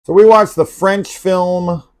So we watched the French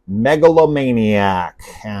film Megalomaniac.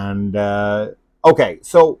 And, okay,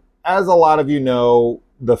 so as a lot of you know,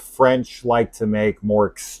 the French like to make more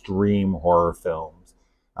extreme horror films.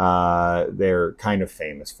 They're kind of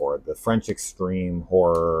famous for it. The French extreme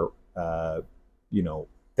horror,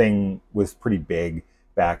 thing was pretty big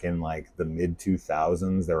back in like the mid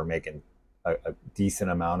 2000s. They were making a decent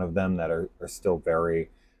amount of them that are still very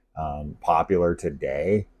popular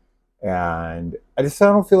today. And I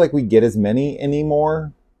don't feel like we get as many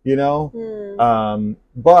anymore, you know?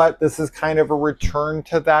 But this is kind of a return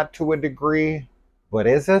to that to a degree. But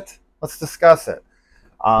is it? Let's discuss it.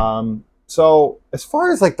 So as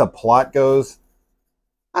far as like the plot goes,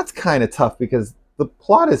 that's kind of tough because the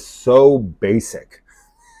plot is so basic.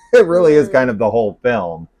 It really is kind of the whole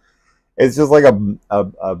film. It's just like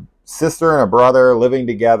a sister and a brother living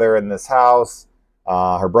together in this house.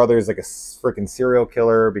 Her brother is like a freaking serial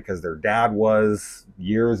killer because their dad was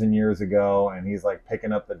years and years ago, and he's like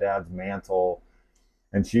picking up the dad's mantle,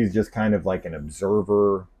 and she's just kind of like an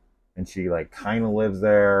observer, and she like kind of lives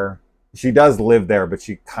there. She does live there, but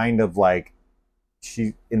she kind of like,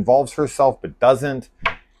 she involves herself but doesn't.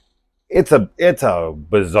 It's a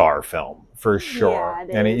bizarre film for sure.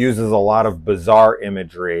 Yeah, and it uses a lot of bizarre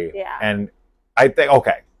imagery. Yeah. And I think,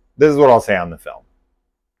 okay, this is what I'll say on the film.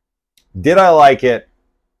 Did I like it?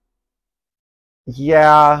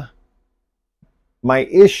 Yeah. My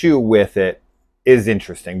issue with it is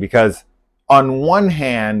interesting because on one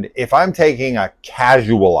hand, if I'm taking a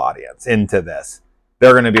casual audience into this,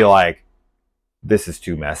 they're going to be like, this is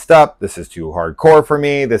too messed up. This is too hardcore for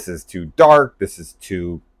me. This is too dark. This is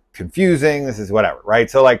too confusing. This is whatever, right?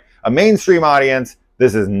 So like a mainstream audience,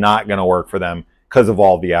 this is not going to work for them because of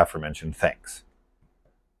all the aforementioned things.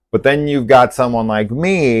 But then you've got someone like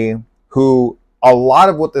me who a lot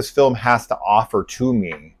of what this film has to offer to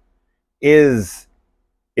me is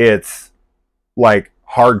its like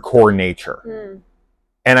hardcore nature.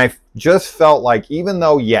 And I just felt like, even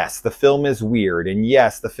though, yes, the film is weird, and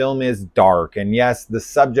yes, the film is dark, and yes, the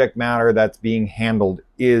subject matter that's being handled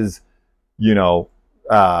is,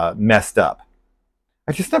 messed up,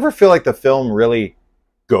 I just never feel like the film really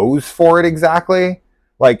goes for it exactly.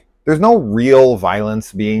 Like, there's no real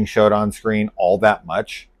violence being showed on screen all that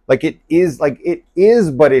much. Like, it is,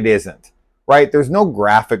 but it isn't, right? There's no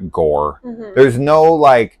graphic gore. There's no,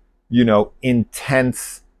 like,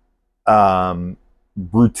 intense,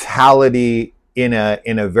 brutality in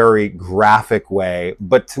a very graphic way,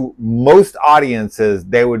 but to most audiences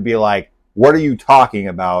they would be like, what are you talking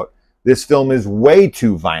about? This film is way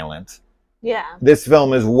too violent. Yeah. This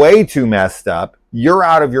film is way too messed up. You're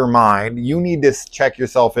out of your mind. You need to check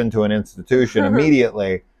yourself into an institution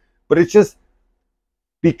immediately. But it's just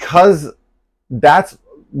because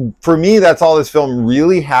for me, that's all this film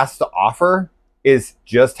really has to offer, is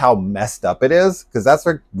just how messed up it is, because that's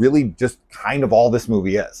like really just kind of all this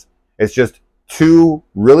movie is. It's just two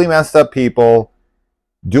really messed up people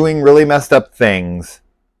doing really messed up things.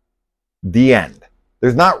 The end.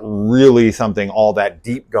 There's not really something all that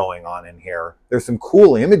deep going on in here. There's some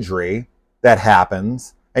cool imagery that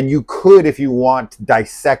happens, and you could, if you want,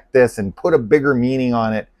 dissect this and put a bigger meaning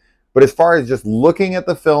on it. But as far as just looking at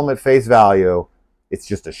the film at face value, it's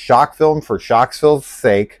just a shock film for shock's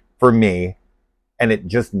sake for me. And it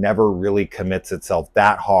just never really commits itself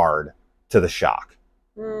that hard to the shock.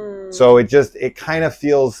 So it kind of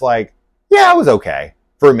feels like, yeah, it was okay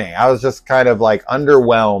for me. I was just kind of like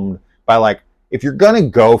underwhelmed by, like, if you're going to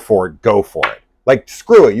go for it, go for it. Like,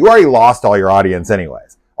 screw it. You already lost all your audience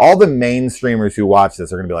anyways. All the mainstreamers who watch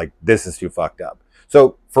this are going to be like, this is too fucked up.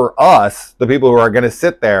 So for us, the people who are going to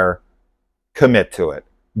sit there, commit to it.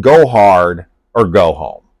 Go hard or go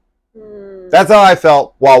home. That's how I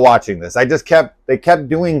felt while watching this. They kept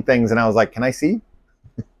doing things, and I was like, can I see?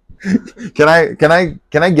 Can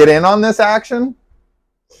I get in on this action?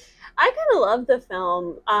 I kind of love the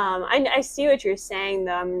film. I see what you're saying,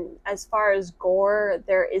 though. As far as gore,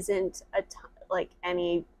 there isn't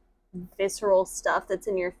any visceral stuff that's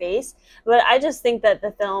in your face. But I just think that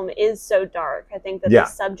the film is so dark. I think that the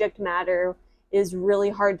subject matter is really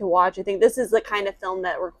hard to watch. I think this is the kind of film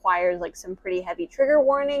that requires like some pretty heavy trigger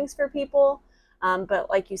warnings for people. But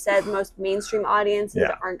like you said, most mainstream audiences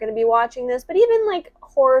aren't going to be watching this. But even like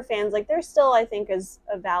horror fans, like there's still, I think, is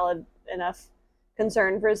a valid enough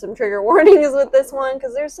concern for some trigger warnings with this one,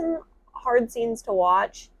 because there's some hard scenes to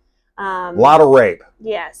watch. A lot of rape.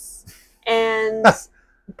 Yes. And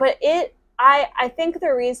but I think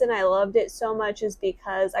the reason I loved it so much is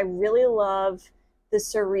because I really love the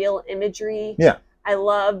surreal imagery. Yeah. I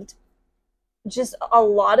loved just a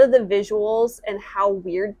lot of the visuals and how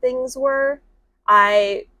weird things were.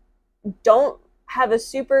 I don't have a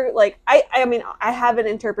super, like, I mean, I have an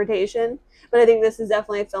interpretation, but I think this is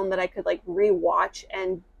definitely a film that I could like rewatch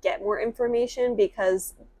and get more information,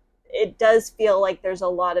 because it does feel like there's a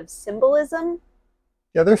lot of symbolism.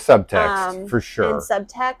 Yeah, there's subtext for sure. And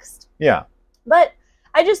subtext. Yeah. But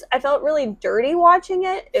I felt really dirty watching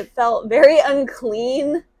it. It felt very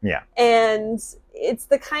unclean. Yeah. And it's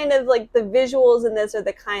the kind of like the visuals in this are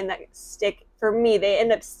the kind that stick for me. They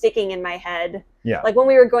end up sticking in my head. Yeah. Like when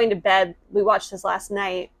we were going to bed, we watched this last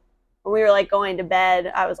night. When we were like going to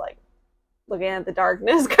bed, I was like looking at the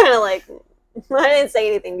darkness, kind of like, I didn't say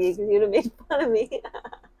anything to you because you'd have made fun of me.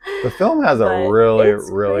 The film has a really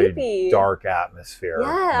creepy, dark atmosphere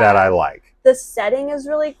that I like. The setting is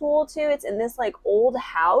really cool too. It's in this like old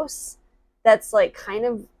house that's like kind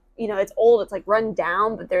of, you know, it's old, it's like run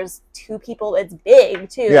down, but there's two people, it's big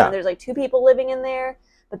too. Yeah. And there's like two people living in there,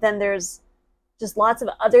 but then there's just lots of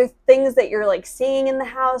other things that you're like seeing in the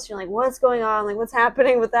house. You're like, what's going on? Like, what's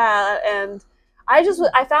happening with that? And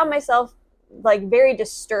I found myself like very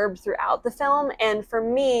disturbed throughout the film. And for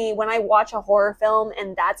me, when I watch a horror film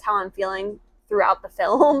and that's how I'm feeling throughout the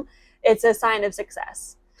film, it's a sign of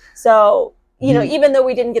success. So, you know, even though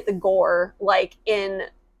we didn't get the gore like in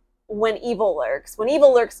When Evil Lurks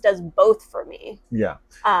does both for me. Yeah.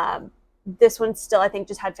 This one still, I think,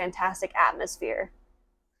 just had fantastic atmosphere.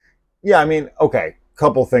 Yeah, I mean, okay,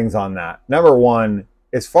 couple things on that. Number one,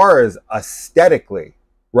 as far as aesthetically,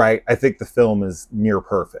 right, I think the film is near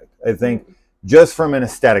perfect. I think just from an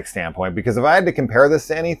aesthetic standpoint, because if I had to compare this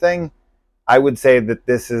to anything, I would say that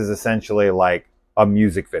this is essentially like a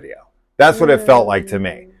music video. That's what it felt like to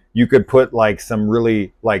me. You could put like some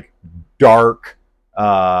really like dark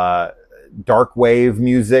wave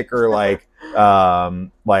music, or like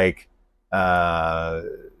dark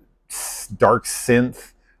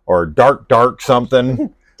synth, or dark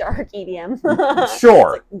something. Dark EDM.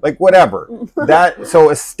 Sure, like whatever. That,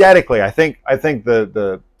 so aesthetically, I think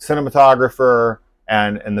the cinematographer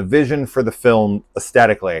and the vision for the film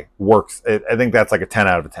aesthetically works. I think that's like a 10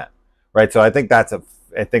 out of 10, right? So I think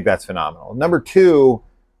that's phenomenal. Number two,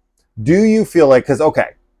 do you feel like, because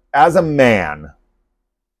okay, as a man,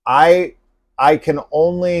 I can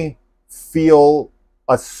only feel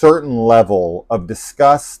a certain level of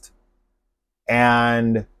disgust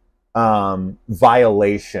and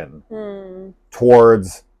violation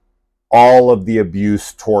towards all of the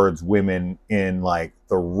abuse towards women in like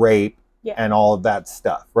the rape and all of that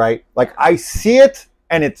stuff, right? Like I see it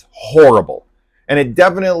and it's horrible, and it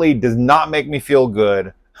definitely does not make me feel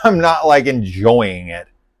good. I'm not like enjoying it,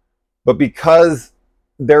 but because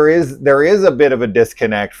there is a bit of a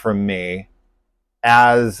disconnect from me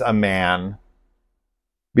as a man,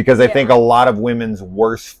 because I think a lot of women's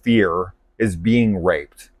worst fear is being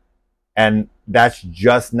raped. And that's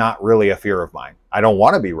just not really a fear of mine. I don't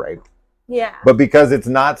want to be raped. Yeah. But because it's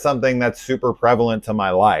not something that's super prevalent to my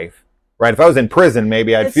life, right? If I was in prison,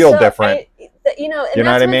 maybe I'd feel different. You know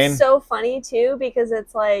what I mean? It's so funny too, because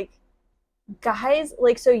it's like, guys,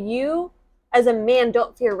 like, so you as a man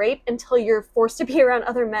don't fear rape until you're forced to be around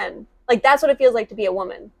other men. Like, that's what it feels like to be a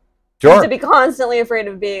woman. Sure. To be constantly afraid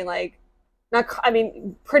of being like,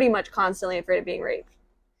 pretty much constantly afraid of being raped.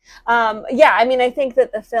 Yeah, I mean, I think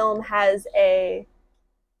that the film has a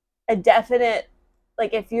definite,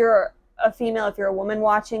 like, if you're a female, if you're a woman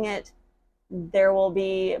watching it, there will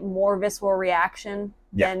be more visceral reaction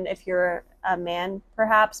than if you're a man,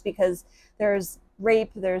 perhaps, because there's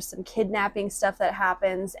rape, there's some kidnapping stuff that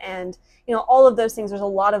happens, and, you know, all of those things. There's a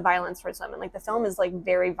lot of violence towards women. Like, the film is like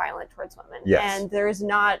very violent towards women, and there's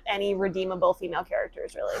not any redeemable female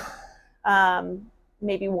characters, really.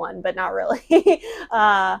 Maybe one, but not really.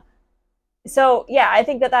 So yeah, I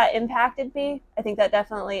think that impacted me. I think that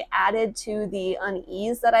definitely added to the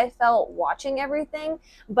unease that I felt watching everything.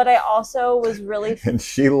 But I also was really and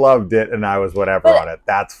she loved it, and I was whatever on it.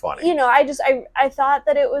 That's funny. You know, I thought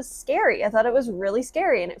that it was scary. I thought it was really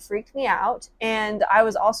scary, and it freaked me out. And I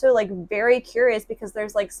was also like very curious, because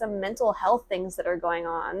there's like some mental health things that are going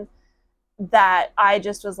on that I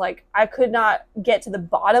just was like, I could not get to the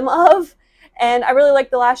bottom of. And I really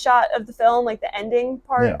liked the last shot of the film, like the ending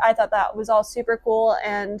part. Yeah. I thought that was all super cool,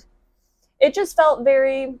 and it just felt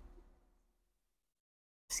very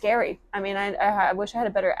scary. I mean, I wish I had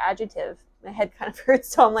a better adjective. My head kind of hurts,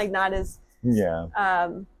 so I'm like not as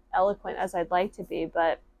eloquent as I'd like to be.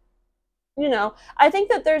 But, you know, I think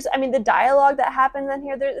that the dialogue that happens in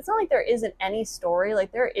here, it's not like there isn't any story.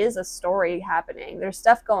 Like, there is a story happening. There's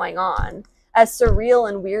stuff going on. As surreal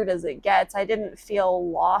and weird as it gets, I didn't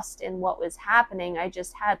feel lost in what was happening. I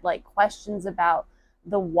just had like questions about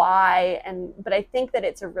the why, but I think that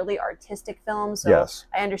it's a really artistic film. So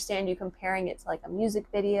I understand you comparing it to like a music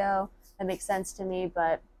video. that makes sense to me.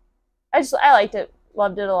 But I liked it,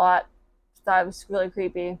 loved it a lot. Thought it was really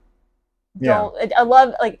creepy. I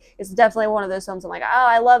love, like, it's definitely one of those films I'm like, oh,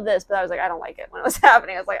 I love this, but I was like, I don't like it when it was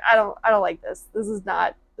happening. I was like, I don't like this. This is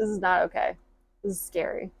not okay. This is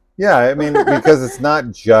scary. Yeah, I mean, because it's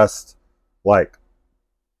not just like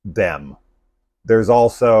them. There's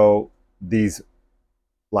also these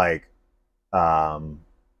like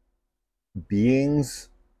beings,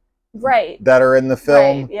 right, that are in the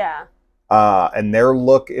film. Right, yeah. And their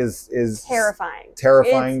look is terrifying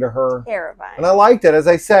to her. Terrifying. And I liked it. As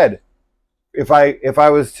I said, if I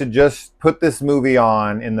was to just put this movie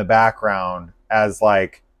on in the background as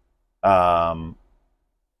like an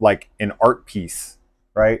art piece,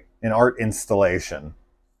 right? An art installation,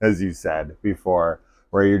 as you said before,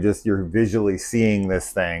 where you're visually seeing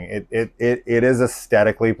this thing. It is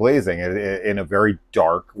aesthetically pleasing in a very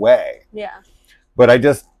dark way. Yeah. But I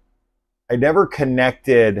never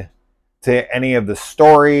connected to any of the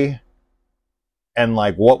story and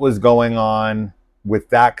like what was going on with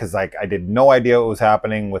that, because like I did no idea what was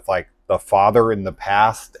happening with like the father in the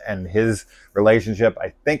past and his relationship.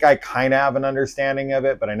 I think I kind of have an understanding of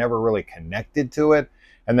it, but I never really connected to it.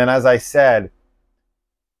 And then, as I said,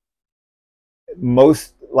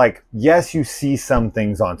 most, like, yes, you see some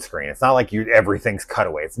things on screen. It's not like everything's cut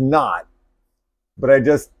away. It's not. But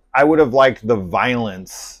I would have liked the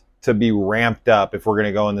violence to be ramped up if we're going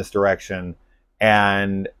to go in this direction.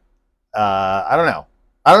 And I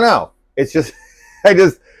don't know. It's just, I'm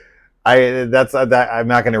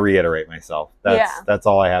not going to reiterate myself. That's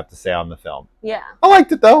all I have to say on the film. Yeah. I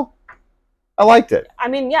liked it though. I liked it. I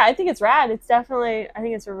mean, yeah, I think it's rad. It's definitely, I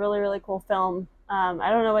think it's a really, really cool film.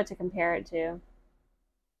 I don't know what to compare it to,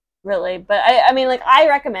 really. But I mean, like, I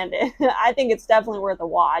recommend it. I think it's definitely worth a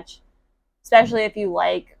watch, especially if you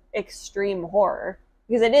like extreme horror,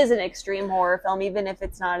 because it is an extreme horror film, even if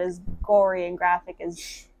it's not as gory and graphic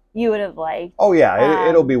as you would have liked. Oh yeah,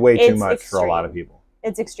 it'll be way too much for a lot of people.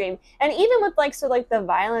 It's extreme. And even with the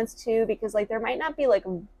violence too, because like there might not be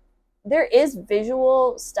there is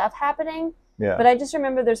visual stuff happening. Yeah. But I just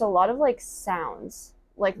remember there's a lot of like sounds.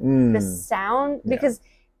 Like the sound, because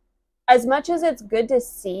as much as it's good to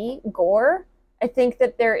see gore, I think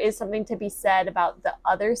that there is something to be said about the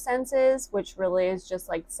other senses, which really is just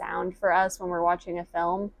like sound for us when we're watching a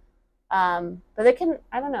film. But it can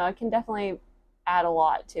definitely add a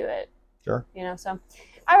lot to it. Sure. So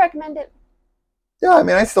I recommend it. Yeah, I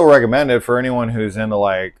mean, I still recommend it for anyone who's into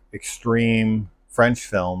like extreme French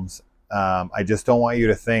films. I just don't want you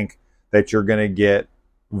to think that you're going to get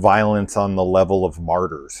violence on the level of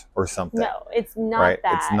Martyrs or something. No, it's not right?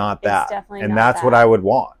 that. It's not that. It's definitely and not that's that. what I would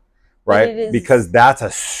want, right? Because that's a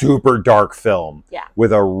super dark film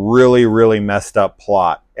with a really, really messed up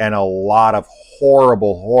plot and a lot of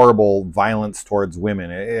horrible, horrible violence towards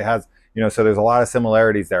women. It has, so there's a lot of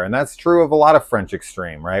similarities there. And that's true of a lot of French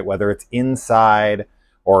extreme, right? Whether it's Inside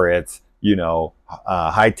or it's,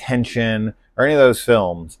 High Tension or any of those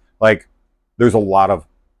films, like there's a lot of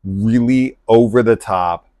really over the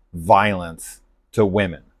top violence to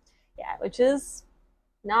women. Yeah, which is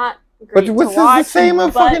not great to watch. Which is the same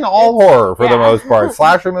of fucking all horror for the most part.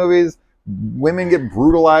 Slasher movies, women get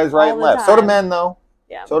brutalized right and left. So do men, though.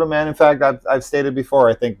 Yeah. So do men. In fact, I've stated before,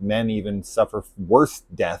 I think men even suffer worse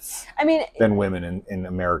deaths than women in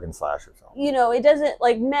American slasher films. It doesn't,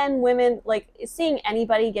 like, men, women, like, seeing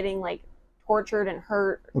anybody getting, like, tortured and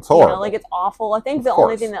hurt, it's horrible. It's awful. I think the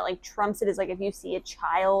only thing that like trumps it is like if you see a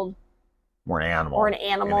child or an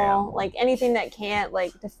animal, like anything that can't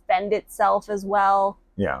like defend itself as well.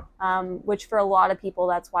 Yeah. Which for a lot of people,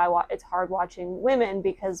 that's why it's hard watching women,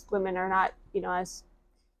 because women are not as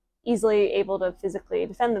easily able to physically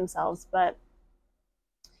defend themselves. But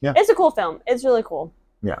yeah, it's a cool film. It's really cool.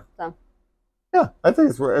 Yeah. So. Yeah, I think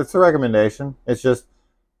it's a recommendation. It's just,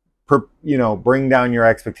 bring down your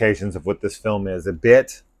expectations of what this film is a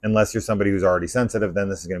bit. Unless you're somebody who's already sensitive, then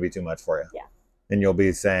this is going to be too much for you. Yeah. And you'll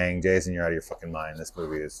be saying, Jason, you're out of your fucking mind. This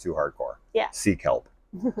movie is too hardcore. Yeah. Seek help.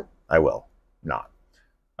 I will not.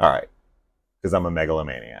 All right. Because I'm a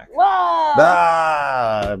megalomaniac. Whoa!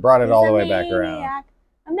 I brought it all the way back around.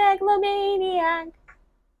 A megalomaniac.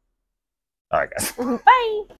 All right, guys. Bye.